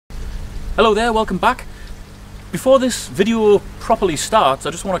Hello there, welcome back. Before this video properly starts,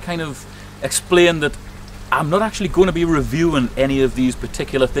 I just want to kind of explain that I'm not actually going to be reviewing any of these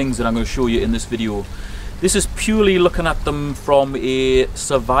particular things that I'm going to show you in this video. This is purely looking at them from a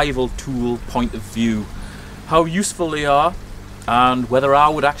survival tool point of view. How useful they are and whether I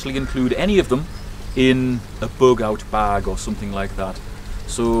would actually include any of them in a bug out bag or something like that.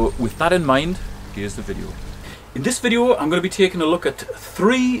 So with that in mind, here's the video. In this video I'm going to be taking a look at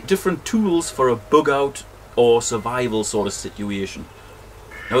 3 different tools for a bug out or survival sort of situation.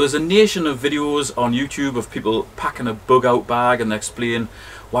 Now there's a nation of videos on YouTube of people packing a bug out bag and they explain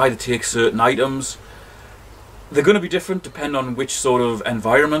why they take certain items. They're going to be different depending on which sort of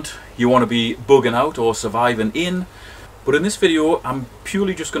environment you want to be bugging out or surviving in. But in this video I'm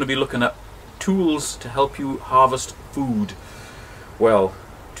purely just going to be looking at tools to help you harvest food. Well,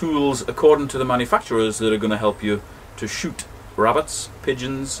 tools according to the manufacturers that are going to help you to shoot rabbits,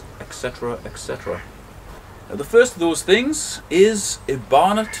 pigeons, etc, etc. Now the first of those things is a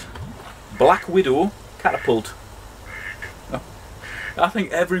Barnett Black Widow catapult. I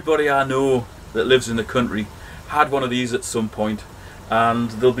think everybody I know that lives in the country had one of these at some point, and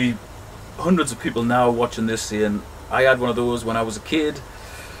there'll be hundreds of people now watching this saying, I had one of those when I was a kid.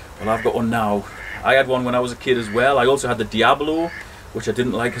 Well, I've got one now. I had one when I was a kid as well. I also had the Diablo, which I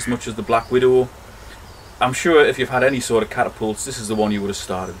didn't like as much as the Black Widow. I'm sure if you've had any sort of catapults, this is the one you would have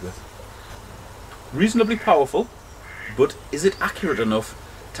started with. Reasonably powerful, but is it accurate enough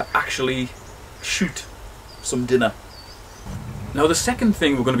to actually shoot some dinner? Now the second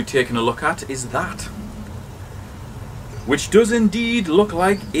thing we're going to be taking a look at is that, which does indeed look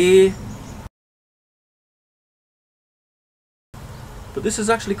like a... But this is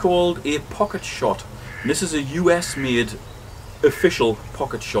actually called a Pocketshot. And this is a US made official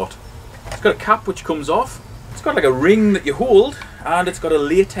Pocketshot. It's got a cap which comes off, it's got like a ring that you hold, and it's got a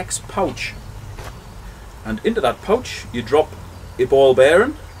latex pouch. And into that pouch you drop a ball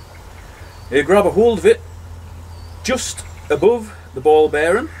bearing, you grab a hold of it just above the ball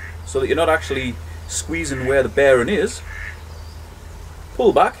bearing so that you're not actually squeezing where the bearing is,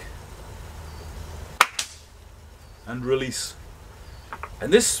 pull back and release.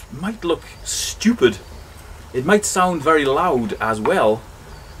 And this might look stupid, it might sound very loud as well,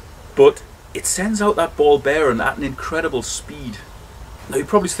 but it sends out that ball bearing at an incredible speed. Now you're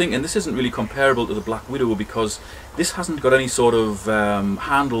probably thinking this isn't really comparable to the Black Widow because this hasn't got any sort of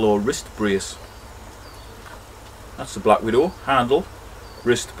handle or wrist brace. That's the Black Widow, handle,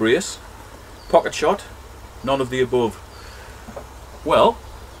 wrist brace. Pocketshot, none of the above. Well,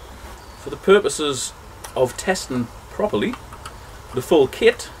 for the purposes of testing properly, the full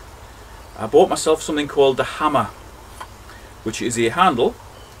kit, I bought myself something called the hammer, which is a handle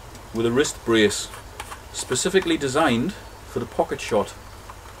with a wrist brace specifically designed for the Pocketshot.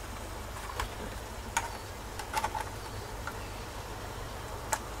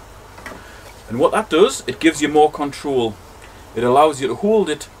 And what that does, it gives you more control. It allows you to hold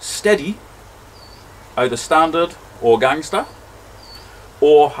it steady, either standard or gangster,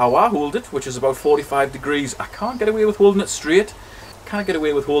 or how I hold it, which is about 45 degrees. I can't get away with holding it straight, can't get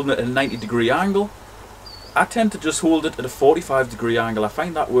away with holding it at a 90-degree angle. I tend to just hold it at a 45-degree angle. I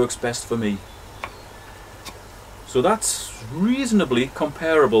find that works best for me. So that's reasonably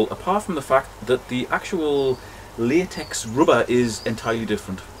comparable, apart from the fact that the actual latex rubber is entirely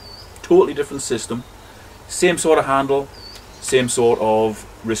different. Totally different system. Same sort of handle, same sort of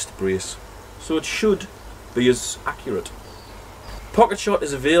wrist brace. So it should be as accurate. Pocketshot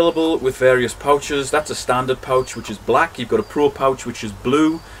is available with various pouches. That's a standard pouch which is black, you've got a pro pouch which is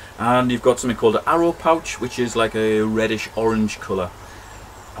blue, and you've got something called an arrow pouch which is like a reddish orange colour.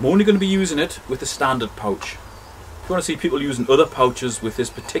 I'm only going to be using it with the standard pouch. If you want to see people using other pouches with this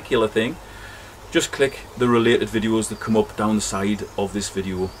particular thing, just click the related videos that come up down the side of this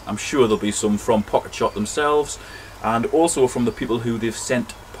video. I'm sure there'll be some from Pocketshot themselves and also from the people who they've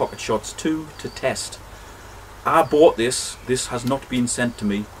sent Pocketshots to test. I bought this has not been sent to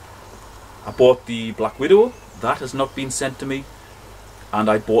me. I bought the Black Widow, that has not been sent to me. And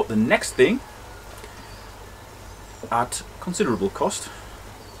I bought the next thing at considerable cost.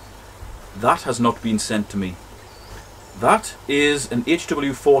 That has not been sent to me. That is an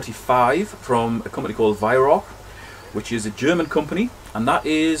HW45 from a company called Weirhauch, which is a German company, and that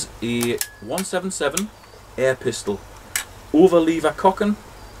is a 177 air pistol. Overlever Cocken.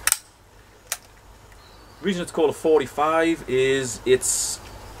 The reason it's called a 45 is it's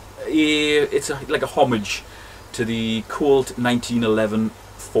like a homage to the Colt 1911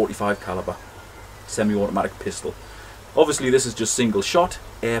 45 caliber semi-automatic pistol. Obviously this is just single shot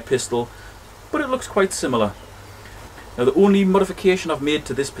air pistol, but it looks quite similar. Now the only modification I've made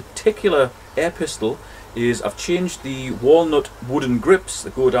to this particular air pistol is I've changed the walnut wooden grips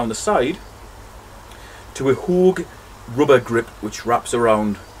that go down the side to a Weirhauch rubber grip which wraps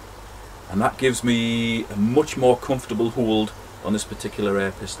around, and that gives me a much more comfortable hold on this particular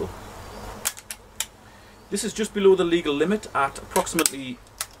air pistol. This is just below the legal limit at approximately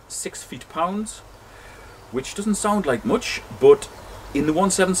 6 feet-pounds, which doesn't sound like much, but in the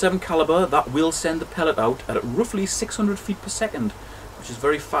 177 calibre that will send the pellet out at roughly 600 feet per second, which is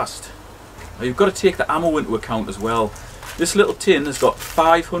very fast. Now you've got to take the ammo into account as well. This little tin has got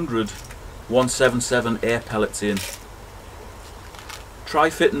 500 177 air pellets in. Try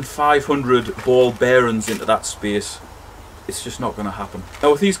fitting 500 ball bearings into that space. It's just not going to happen.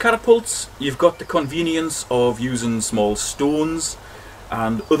 Now with these catapults, you've got the convenience of using small stones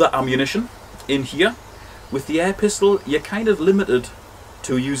and other ammunition in here. With the air pistol, you're kind of limited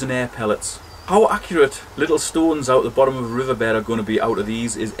to using air pellets. How accurate little stones out the bottom of a riverbed are going to be out of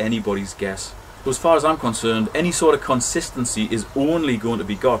these is anybody's guess. So as far as I'm concerned, any sort of consistency is only going to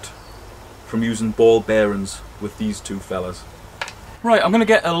be got from using ball bearings with these two fellas. Right, I'm going to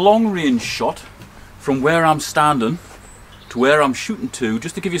get a long range shot from where I'm standing to where I'm shooting to,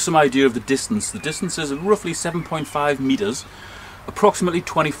 just to give you some idea of the distance. The distance is roughly 7.5 meters, approximately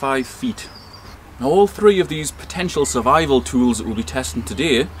 25 feet. Now all three of these potential survival tools that we'll be testing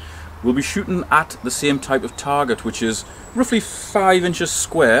today will be shooting at the same type of target, which is roughly 5 inches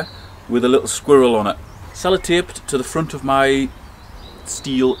square with a little squirrel on it, sellotaped to the front of my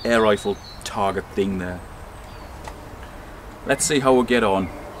steel air rifle target thing there. Let's see how we get on.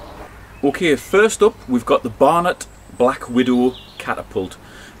 Okay, first up we've got the Barnett Black Widow catapult.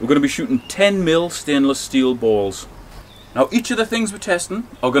 We're going to be shooting 10mm stainless steel balls. Now each of the things we're testing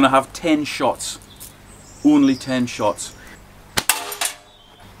are going to have 10 shots. Only 10 shots.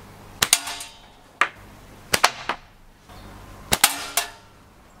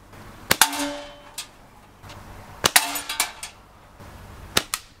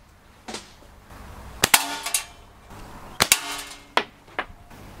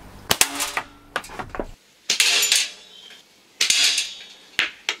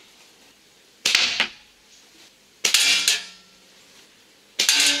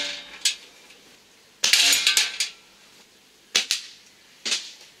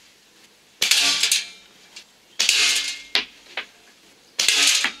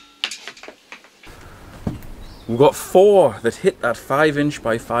 We've got 4 that hit that 5 inch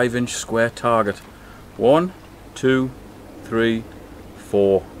by 5 inch square target. 1, 2, 3,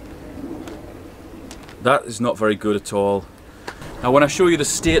 4. That is not very good at all. Now when I show you the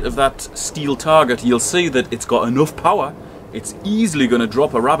state of that steel target, you'll see that it's got enough power. It's easily going to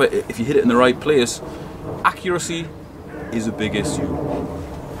drop a rabbit if you hit it in the right place. Accuracy is a big issue.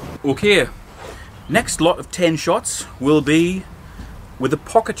 Okay, next lot of 10 shots will be with a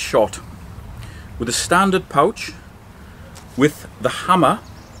Pocketshot, with a standard pouch with the hammer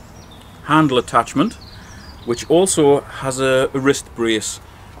handle attachment, which also has a wrist brace.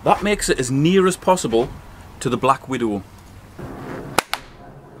 That makes it as near as possible to the Black Widow.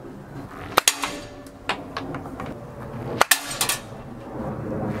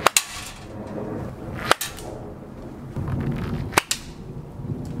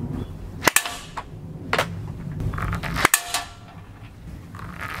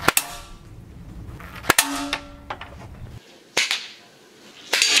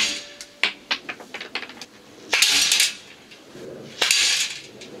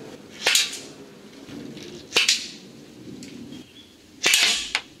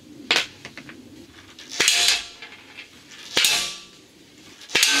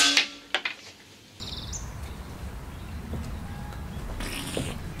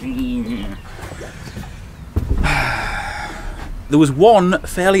 There was one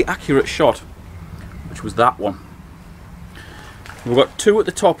fairly accurate shot, which was that one. We've got 2 at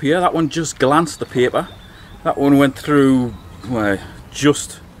the top here. That one just glanced the paper. That one went through, well,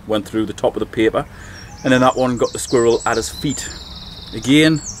 just went through the top of the paper. And then that one got the squirrel at his feet.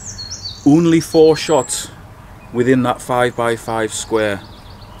 Again, only 4 shots within that 5 by 5 square,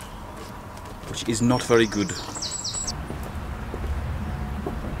 which is not very good.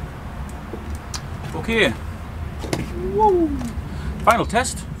 Okay. Woo. Final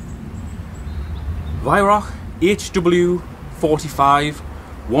test. Weihrauch HW45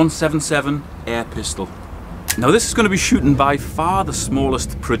 177 air pistol. Now this is going to be shooting by far the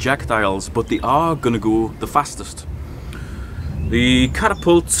smallest projectiles, but they are going to go the fastest. The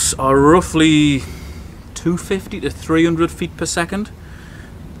catapults are roughly 250 to 300 feet per second.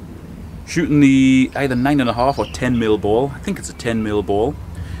 Shooting the either 9.5 or 10mm ball. I think it's a 10mm ball.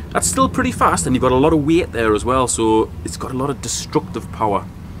 That's still pretty fast, and you've got a lot of weight there as well, so it's got a lot of destructive power.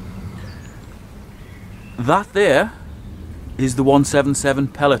 That there is the 177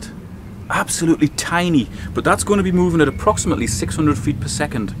 pellet. Absolutely tiny, but that's going to be moving at approximately 600 feet per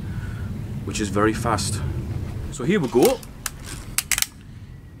second, which is very fast. So here we go.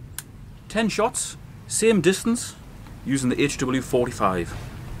 10 shots, same distance, using the HW45.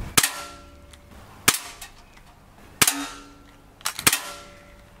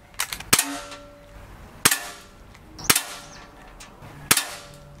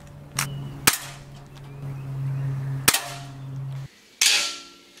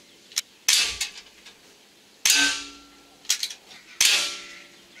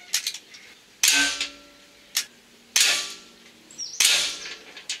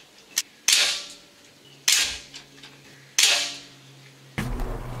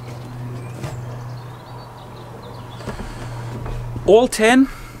 All 10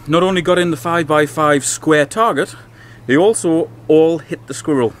 not only got in the 5x5 square target, they also all hit the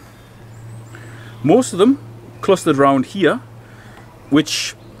squirrel. Most of them clustered around here,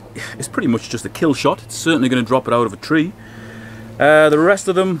 which is pretty much just a kill shot. It's certainly going to drop it out of a tree. The rest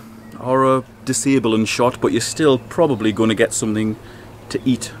of them are a disabling shot, but you're still probably going to get something to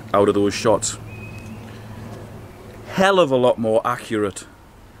eat out of those shots. Hell of a lot more accurate.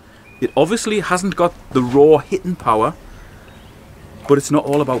 It obviously hasn't got the raw hitting power, but it's not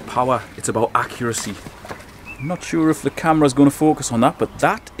all about power, it's about accuracy. I'm not sure if the camera's going to focus on that, but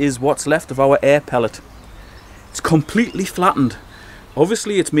that is what's left of our air pellet. It's completely flattened.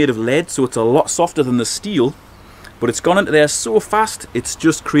 Obviously it's made of lead, so it's a lot softer than the steel, but it's gone into there so fast, it's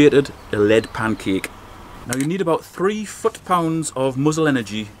just created a lead pancake. Now you need about 3 foot-pounds of muzzle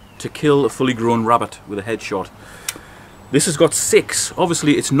energy to kill a fully grown rabbit with a headshot. This has got 6.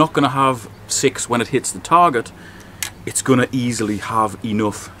 Obviously it's not going to have 6 when it hits the target. It's going to easily have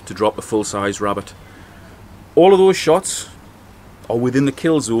enough to drop a full-size rabbit. All of those shots are within the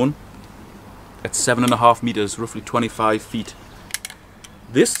kill zone at 7.5 meters, roughly 25 feet.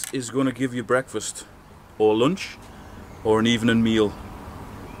 This is going to give you breakfast or lunch or an evening meal.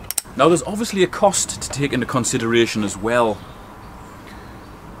 Now there's obviously a cost to take into consideration as well.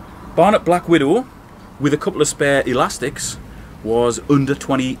 Barnet Black Widow with a couple of spare elastics was under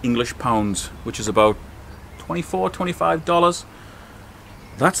 20 English pounds, which is about $24, $25.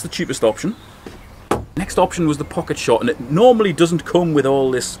 That's the cheapest option. Next option was the Pocketshot, and it normally doesn't come with all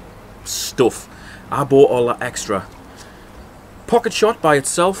this stuff. I bought all that extra. Pocketshot by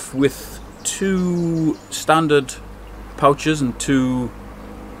itself with 2 standard pouches and 2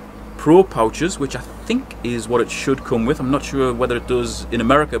 pro pouches, which I think is what it should come with. I'm not sure whether it does in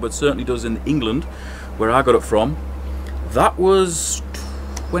America, but certainly does in England, where I got it from. That was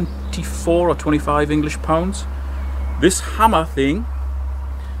 24 or 25 English pounds. This hammer thing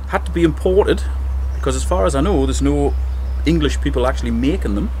had to be imported because, as far as I know, there's no English people actually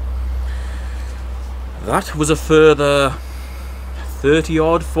making them. That was a further 30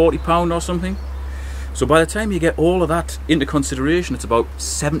 odd, 40 pound or something. So by the time you get all of that into consideration, it's about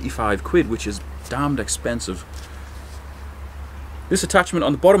 75 quid, which is damned expensive. This attachment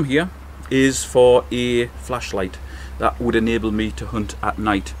on the bottom here is for a flashlight that would enable me to hunt at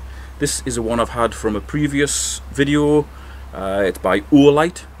night. This is a one I've had from a previous video. It's by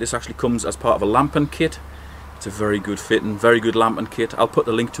Olight. This actually comes as part of a lamping kit. It's a very good fitting, very good lamping kit. I'll put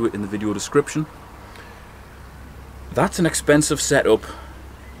the link to it in the video description. That's an expensive setup,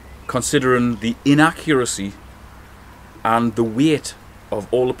 considering the inaccuracy and the weight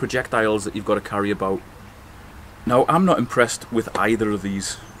of all the projectiles that you've got to carry about. Now, I'm not impressed with either of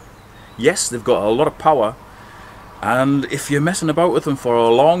these. Yes, they've got a lot of power, and if you're messing about with them for a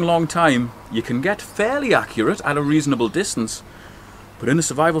long time, you can get fairly accurate at a reasonable distance. But in a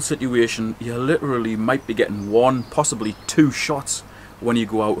survival situation, you literally might be getting 1, possibly 2 shots when you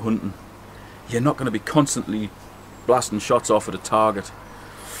go out hunting. You're not going to be constantly blasting shots off at a target.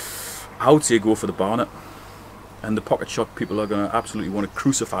 I would say go for the Barnet, and the Pocketshot people are going to absolutely want to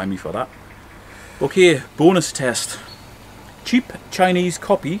crucify me for that. Okay, bonus test. Cheap Chinese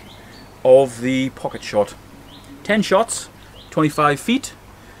copy of the Pocketshot. 10 shots, 25 feet.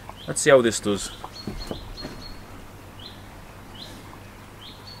 Let's see how this does.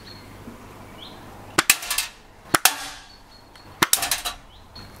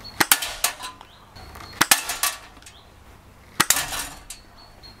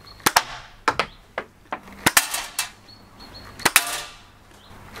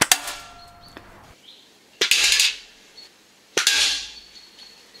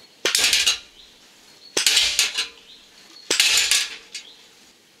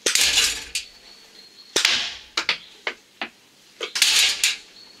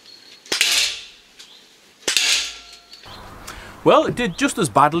 Well, it did just as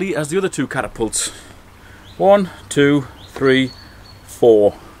badly as the other two catapults. 1, 2, 3,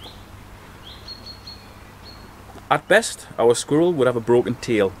 4. At best, our squirrel would have a broken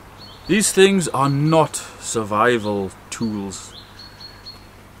tail. These things are not survival tools.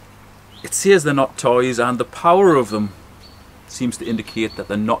 It says they're not toys, and the power of them seems to indicate that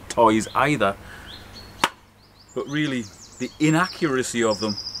they're not toys either. But really, the inaccuracy of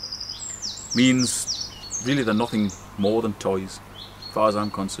them means really they're nothing more than toys, as far as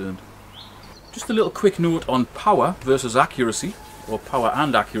I'm concerned. Just a little quick note on power versus accuracy, or power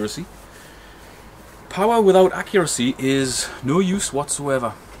and accuracy. Power without accuracy is no use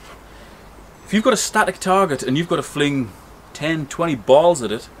whatsoever. If you've got a static target and you've got to fling 10, 20 balls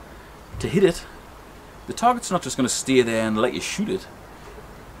at it to hit it, the target's not just going to stay there and let you shoot it.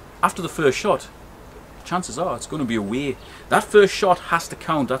 After the first shot, chances are it's going to be away. That first shot has to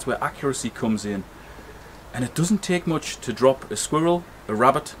count. That's where accuracy comes in. And it doesn't take much to drop a squirrel, a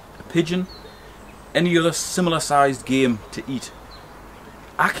rabbit, a pigeon, any other similar sized game to eat.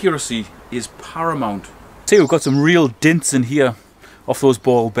 Accuracy is paramount. See, we've got some real dints in here off those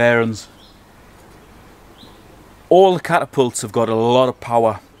ball bearings. All the catapults have got a lot of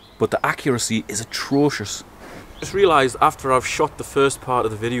power, but the accuracy is atrocious. I just realised after I've shot the first part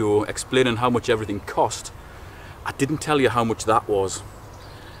of the video explaining how much everything cost, I didn't tell you how much that was.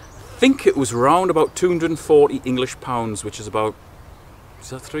 I think it was around about 240 English pounds, which is about,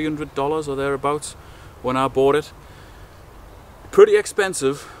 is that $300 or thereabouts when I bought it. Pretty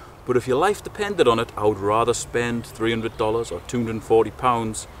expensive, but if your life depended on it, I would rather spend $300 or 240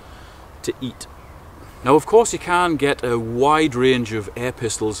 pounds to eat. Now, of course, you can get a wide range of air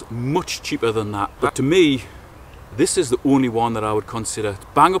pistols much cheaper than that, but to me, this is the only one that I would consider.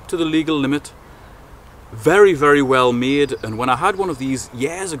 Bang up to the legal limit, very, very well made, and when I had one of these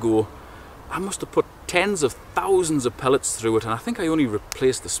years ago, I must have put tens of thousands of pellets through it, and I think I only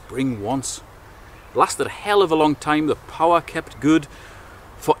replaced the spring once. It lasted a hell of a long time, the power kept good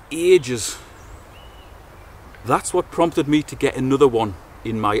for ages. That's what prompted me to get another one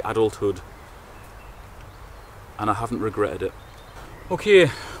in my adulthood, and I haven't regretted it.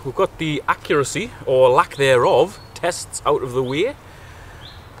 Okay, we've got the accuracy, or lack thereof, tests out of the way.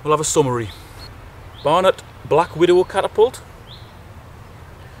 We'll have a summary. Barnett Black Widow catapult.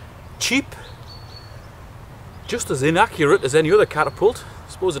 Cheap. Just as inaccurate as any other catapult. I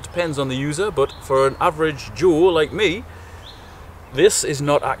suppose it depends on the user, but for an average Joe like me, this is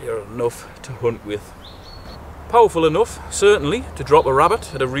not accurate enough to hunt with. Powerful enough, certainly, to drop a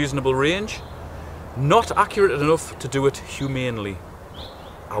rabbit at a reasonable range. Not accurate enough to do it humanely.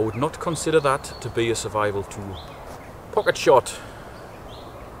 I would not consider that to be a survival tool. Pocketshot.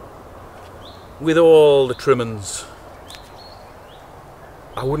 With all the trimmings.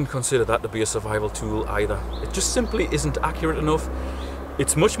 I wouldn't consider that to be a survival tool either. It just simply isn't accurate enough.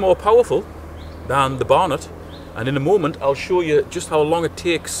 It's much more powerful than the Barnett, and in a moment I'll show you just how long it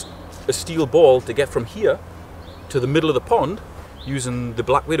takes a steel ball to get from here to the middle of the pond using the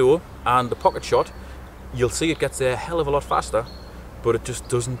Black Widow and the Pocketshot. You'll see it gets there a hell of a lot faster, but it just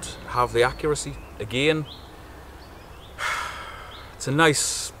doesn't have the accuracy. Again, it's a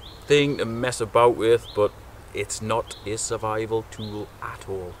nice thing to mess about with, but it's not a survival tool at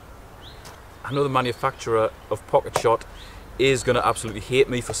all. I know the manufacturer of Pocketshot is going to absolutely hate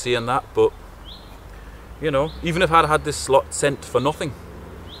me for saying that, but you know, even if I'd had this slot sent for nothing,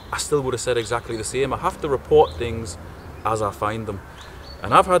 I still would have said exactly the same. I have to report things as I find them,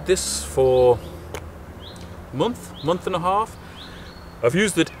 and I've had this for a month and a half. I've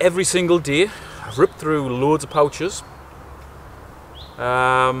used it every single day. I've ripped through loads of pouches,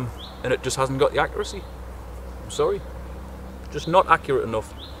 and it just hasn't got the accuracy. I'm sorry, just not accurate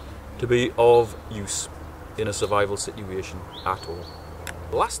enough to be of use in a survival situation at all.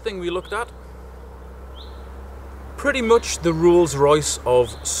 The last thing we looked at, pretty much the Rolls Royce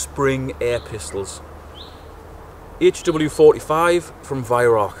of spring air pistols. HW45 from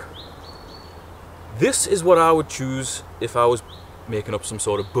Weihrauch. This is what I would choose if I was making up some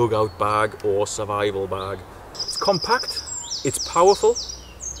sort of bug out bag or survival bag. It's compact, it's powerful,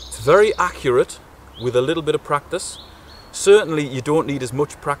 it's very accurate with a little bit of practice. Certainly you don't need as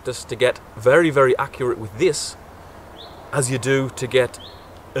much practice to get very, very accurate with this as you do to get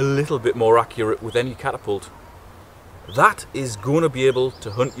a little bit more accurate with any catapult. That is going to be able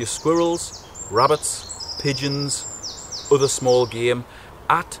to hunt your squirrels, rabbits, pigeons, other small game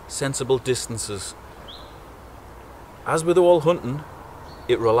at sensible distances. As with all hunting,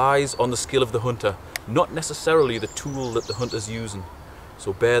 it relies on the skill of the hunter, not necessarily the tool that the hunter's using.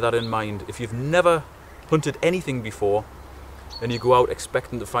 So bear that in mind. If you've never hunted anything before and you go out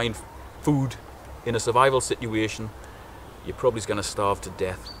expecting to find food in a survival situation, you're probably going to starve to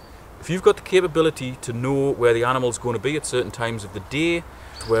death. If you've got the capability to know where the animal's going to be at certain times of the day,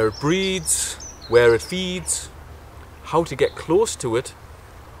 where it breeds, where it feeds, how to get close to it,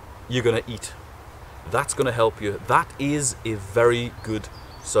 you're going to eat. That's going to help you. That is a very good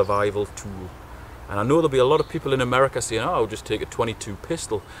survival tool. And I know there'll be a lot of people in America saying, oh, I'll just take a .22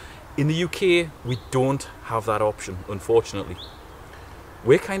 pistol. In the UK, we don't have that option, unfortunately.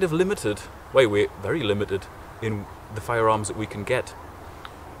 We're kind of limited, well, we're very limited in the firearms that we can get.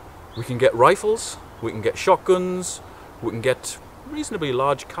 We can get rifles, we can get shotguns, we can get reasonably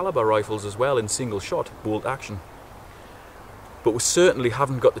large caliber rifles as well in single shot, bolt action. But we certainly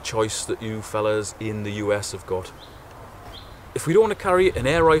haven't got the choice that you fellas in the US have got. If we don't want to carry an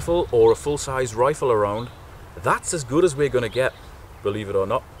air rifle or a full-size rifle around, that's as good as we're going to get, believe it or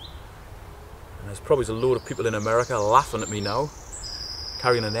not. And there's probably a load of people in America laughing at me now,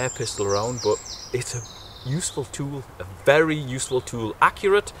 carrying an air pistol around, but it's a useful tool, a very useful tool.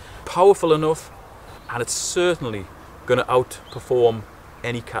 Accurate, powerful enough, and it's certainly going to outperform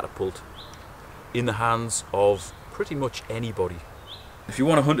any catapult in the hands of pretty much anybody. If you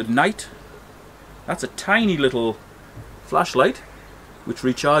want to hunt at night, that's a tiny little flashlight which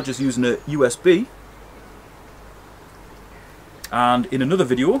recharges using a USB. And in another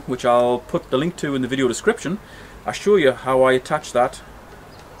video, which I'll put the link to in the video description, I show you how I attach that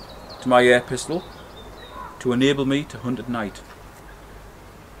to my air pistol to enable me to hunt at night.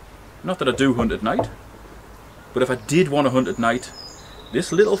 Not that I do hunt at night, but if I did want to hunt at night,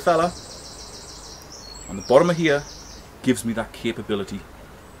 this little fella on the bottom of here gives me that capability.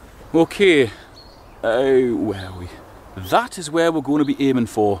 Okay, where are we? That is where we're going to be aiming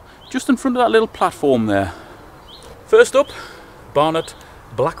for, just in front of that little platform there. First up, Barnett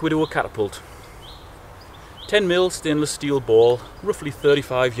Black Widow catapult. 10mm stainless steel ball, roughly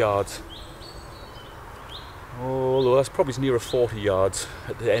 35 yards. Although that's probably nearer 40 yards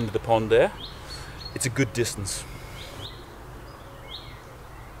at the end of the pond there. It's a good distance.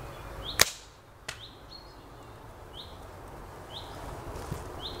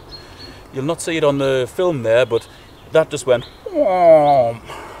 You'll not see it on the film there, but that just went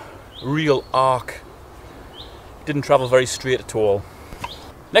real arc. Didn't travel very straight at all.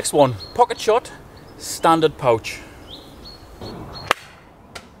 Next one, Pocketshot standard pouch.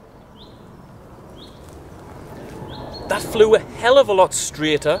 That flew a hell of a lot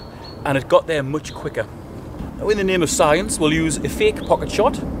straighter and it got there much quicker. Now, in the name of science, we'll use a fake pocket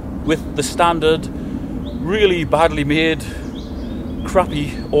shot with the standard, really badly made,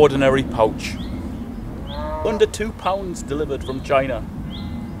 crappy, ordinary pouch. Under £2 delivered from China.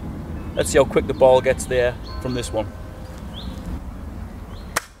 Let's see how quick the ball gets there from this one.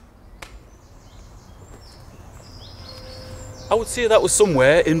 I would say that was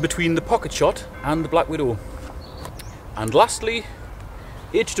somewhere in between the Pocketshot and the Black Widow. And lastly,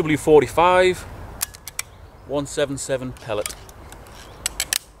 HW45 177 pellet.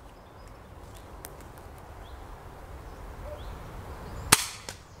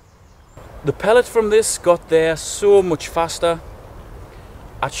 The pellet from this got there so much faster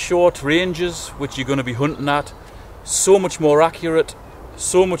at short ranges, which you're going to be hunting at, so much more accurate,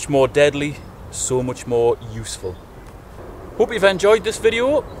 so much more deadly, so much more useful. Hope you've enjoyed this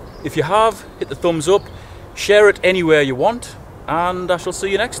video. If you have, hit the thumbs up, share it anywhere you want, and I shall see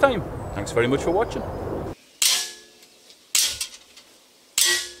you next time. Thanks very much for watching.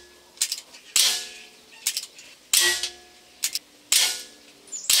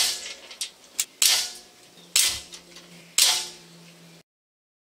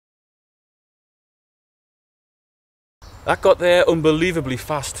 That got there unbelievably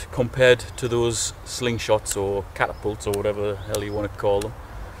fast compared to those slingshots or catapults or whatever the hell you want to call them.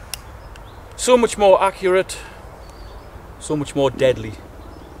 So much more accurate, so much more deadly.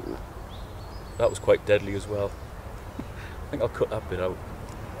 That was quite deadly as well. I think I'll cut that bit out.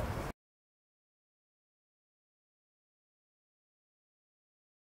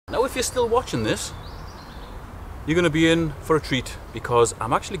 Now if you're still watching this, you're going to be in for a treat, because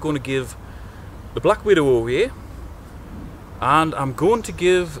I'm actually going to give the Black Widow away. And I'm going to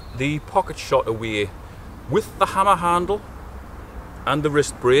give the Pocketshot away with the hammer handle and the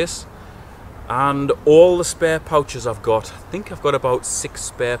wrist brace and all the spare pouches I've got. I think I've got about 6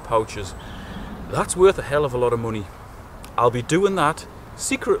 spare pouches. That's worth a hell of a lot of money. I'll be doing that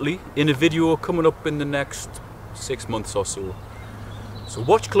secretly in a video coming up in the next 6 months or so. So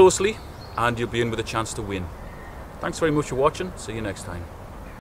watch closely and you'll be in with a chance to win. Thanks very much for watching. See you next time.